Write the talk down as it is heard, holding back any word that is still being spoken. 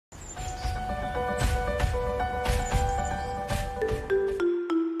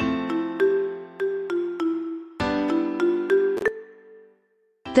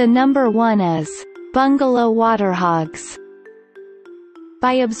The number 1 is Bungalow Waterhogs.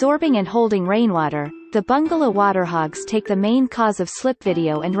 By absorbing and holding rainwater, the Bungalow Waterhogs take the main cause of slip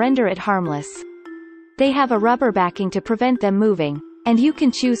video and render it harmless. They have a rubber backing to prevent them moving, and you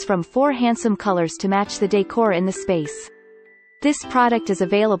can choose from 4 handsome colors to match the decor in the space. This product is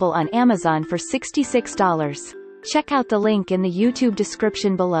available on Amazon for $66. Check out the link in the YouTube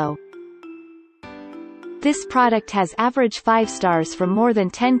description below. This product has average 5 stars from more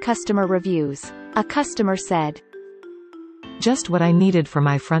than 10 customer reviews. A customer said, "Just what I needed for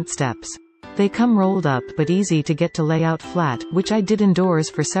my front steps. They come rolled up but easy to get to lay out flat, which I did indoors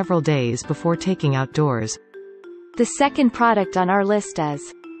for several days before taking outdoors." The second product on our list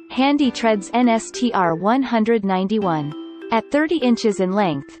is Handi Treads Nstr 191. At 30 inches in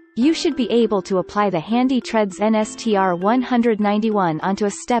length, you should be able to apply the Handi Treads Nstr 191 onto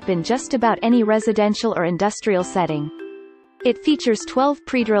a step in just about any residential or industrial setting. It features 12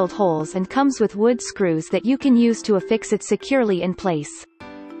 pre-drilled holes and comes with wood screws that you can use to affix it securely in place.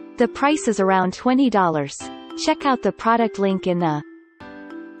 The price is around $20. Check out the product link in the.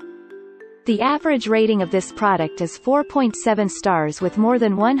 The average rating of this product is 4.7 stars with more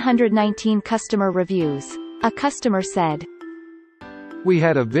than 119 customer reviews. A customer said, "We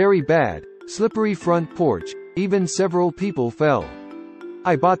had a very bad, slippery front porch, even several people fell.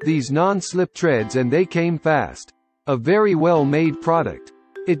 I bought these non-slip treads and they came fast. A very well-made product.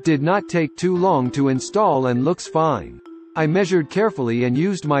 It did not take too long to install and looks fine. I measured carefully and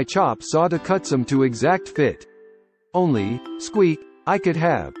used my chop saw to cut some to exact fit. Only, squeak, I could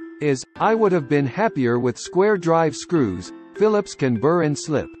have, is, I would have been happier with square drive screws, Phillips can burr and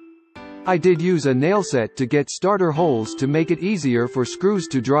slip. I did use a nail set to get starter holes to make it easier for screws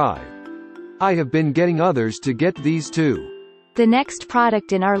to drive. I have been getting others to get these too." The next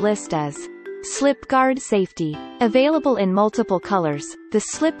product in our list is Slip Guard Safety. Available in multiple colors, the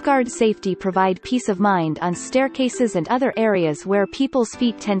Slip Guard Safety provide peace of mind on staircases and other areas where people's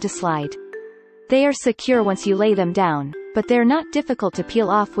feet tend to slide. They are secure once you lay them down, but they're not difficult to peel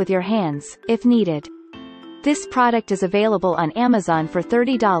off with your hands, if needed. This product is available on Amazon for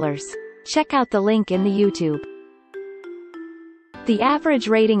 $30. Check out the link in the YouTube. The average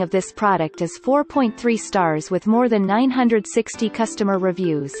rating of this product is 4.3 stars with more than 960 customer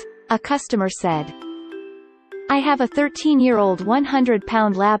reviews. A customer said, "I have a 13-year-old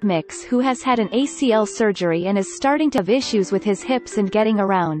 100-pound lab mix who has had an ACL surgery and is starting to have issues with his hips and getting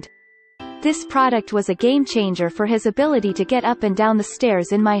around. This product was a game changer for his ability to get up and down the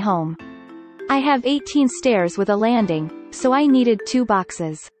stairs in my home. I have 18 stairs with a landing, so I needed 2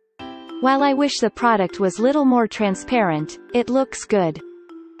 boxes. While I wish the product was little more transparent, it looks good.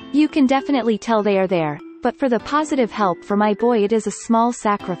 You can definitely tell they are there, but for the positive help for my boy it is a small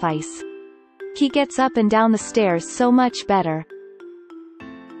sacrifice. He gets up and down the stairs so much better."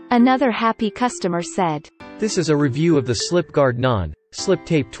 Another happy customer said, "This is a review of the SlipGuard Non-Slip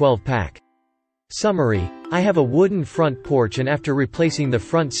Tape 12-pack. Summary, I have a wooden front porch and after replacing the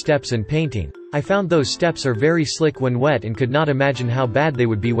front steps and painting, I found those steps are very slick when wet and could not imagine how bad they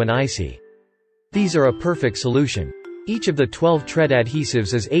would be when icy. These are a perfect solution. Each of the 12 tread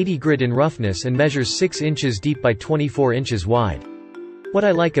adhesives is 80 grit in roughness and measures 6 inches deep by 24 inches wide. What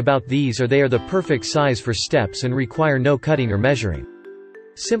I like about these are they are the perfect size for steps and require no cutting or measuring.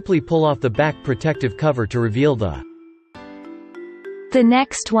 Simply pull off the back protective cover to reveal the." The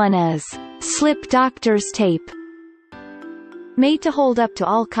next one is Slip Doctor's Tape. Made to hold up to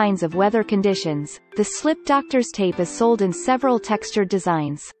all kinds of weather conditions, the Slip Doctor's Tape is sold in several textured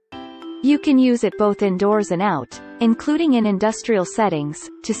designs. You can use it both indoors and out, including in industrial settings,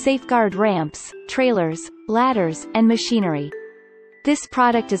 to safeguard ramps, trailers, ladders, and machinery. This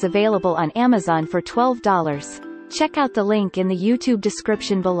product is available on Amazon for $12. Check out the link in the YouTube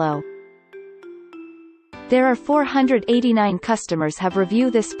description below. There are 489 customers have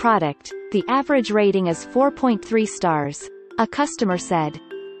reviewed this product. The average rating is 4.3 stars. A customer said,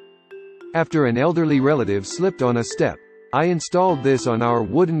 "After an elderly relative slipped on a step, I installed this on our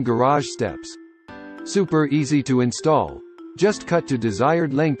wooden garage steps. Super easy to install. Just cut to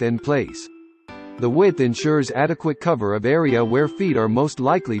desired length and place. The width ensures adequate cover of area where feet are most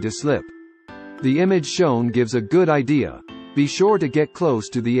likely to slip. The image shown gives a good idea. Be sure to get close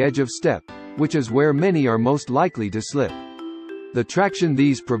to the edge of step, which is where many are most likely to slip. The traction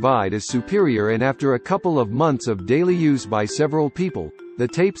these provide is superior and after a couple of months of daily use by several people, the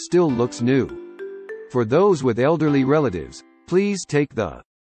tape still looks new. For those with elderly relatives, please take the."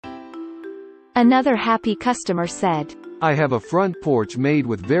 Another happy customer said, "I have a front porch made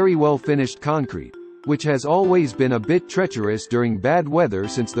with very well finished concrete, which has always been a bit treacherous during bad weather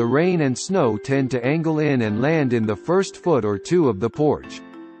since the rain and snow tend to angle in and land in the first foot or two of the porch.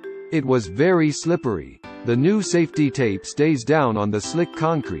 It was very slippery. The new safety tape stays down on the slick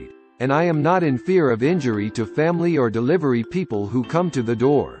concrete, and I am not in fear of injury to family or delivery people who come to the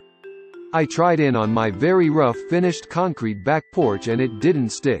door. I tried it on my very rough finished concrete back porch and it didn't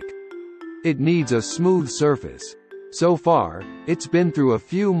stick. It needs a smooth surface. So far, it's been through a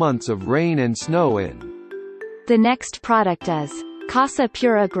few months of rain and snow and The next product is Casa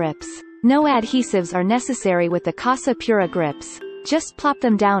Pura grips. No adhesives are necessary with the Casa Pura grips. Just plop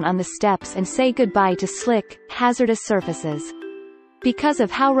them down on the steps and say goodbye to slick, hazardous surfaces. Because of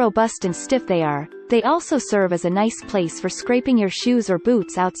how robust and stiff they are, they also serve as a nice place for scraping your shoes or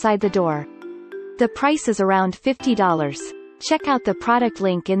boots outside the door. The price is around $50. Check out the product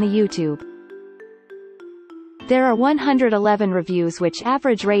link in the YouTube. There are 111 reviews which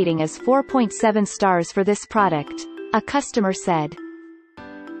average rating is 4.7 stars for this product. A customer said,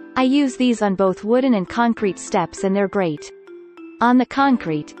 "I use these on both wooden and concrete steps and they're great. On the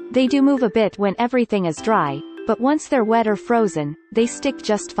concrete, they do move a bit when everything is dry, but once they're wet or frozen, they stick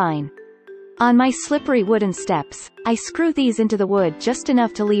just fine. On my slippery wooden steps, I screw these into the wood just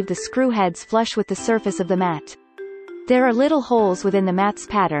enough to leave the screw heads flush with the surface of the mat. There are little holes within the mat's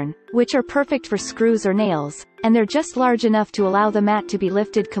pattern, which are perfect for screws or nails, and they're just large enough to allow the mat to be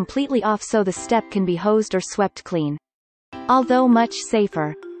lifted completely off so the step can be hosed or swept clean. Although much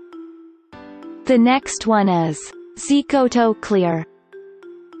safer." The next one is Zicoto Clear.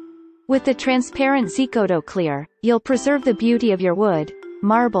 With the transparent Zicoto Clear, you'll preserve the beauty of your wood,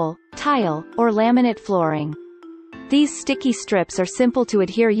 marble, tile, or laminate flooring. These sticky strips are simple to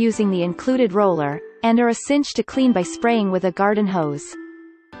adhere using the included roller, and are a cinch to clean by spraying with a garden hose.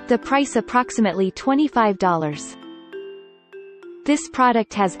 The price approximately $25. This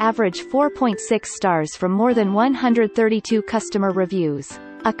product has average 4.6 stars from more than 132 customer reviews.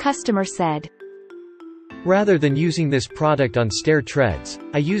 A customer said, Rather than using this product on stair treads,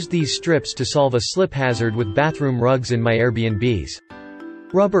 I used these strips to solve a slip hazard with bathroom rugs in my Airbnbs.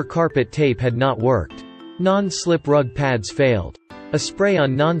 Rubber carpet tape had not worked. Non-slip rug pads failed. A spray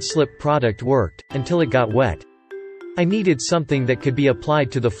on non-slip product worked, until it got wet. I needed something that could be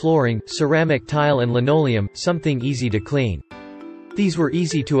applied to the flooring, ceramic tile and linoleum, something easy to clean. These were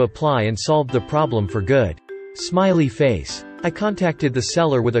easy to apply and solved the problem for good. Smiley face. I contacted the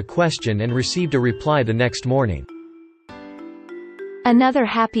seller with a question and received a reply the next morning. Another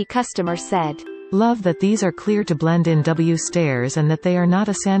happy customer said, Love that these are clear to blend in stairs and that they are not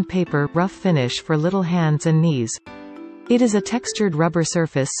a sandpaper, rough finish for little hands and knees. It is a textured rubber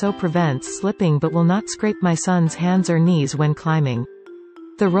surface so prevents slipping but will not scrape my son's hands or knees when climbing.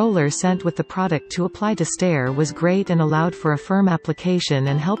 The roller sent with the product to apply to Stair was great and allowed for a firm application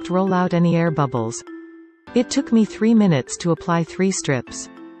and helped roll out any air bubbles. It took me 3 minutes to apply 3 strips.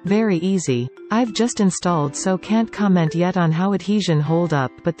 Very easy. I've just installed so can't comment yet on how adhesion hold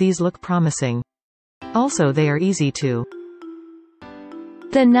up, but these look promising. Also they are easy to.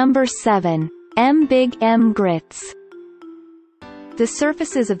 The number 7. Big M grits. The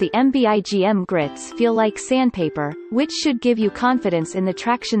surfaces of the MBIGM grits feel like sandpaper, which should give you confidence in the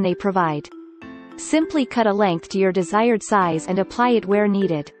traction they provide. Simply cut a length to your desired size and apply it where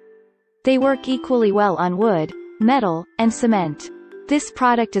needed. They work equally well on wood, metal, and cement. This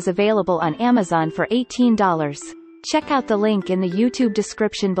product is available on Amazon for $18. Check out the link in the YouTube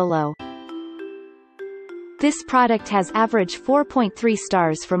description below. This product has average 4.3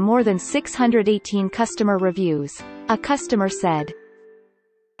 stars from more than 618 customer reviews. A customer said,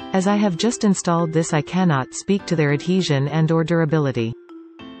 As I have just installed this, I cannot speak to their adhesion and/or durability.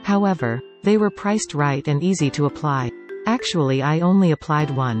 However, they were priced right and easy to apply. Actually, I only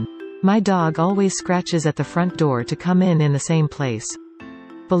applied one. My dog always scratches at the front door to come in the same place.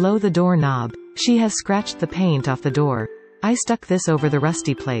 Below the door knob, she has scratched the paint off the door. I stuck this over the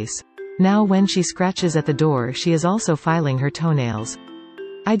rusty place. Now when she scratches at the door, she is also filing her toenails.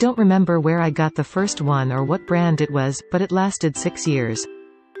 I don't remember where I got the first one or what brand it was, but it lasted 6 years.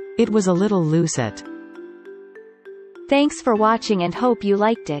 It was a little loose at. Thanks for watching and hope you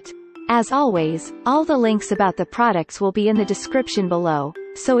liked it. As always, all the links about the products will be in the description below,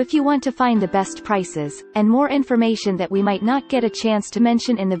 so if you want to find the best prices, and more information that we might not get a chance to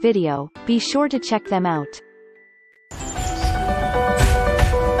mention in the video, be sure to check them out.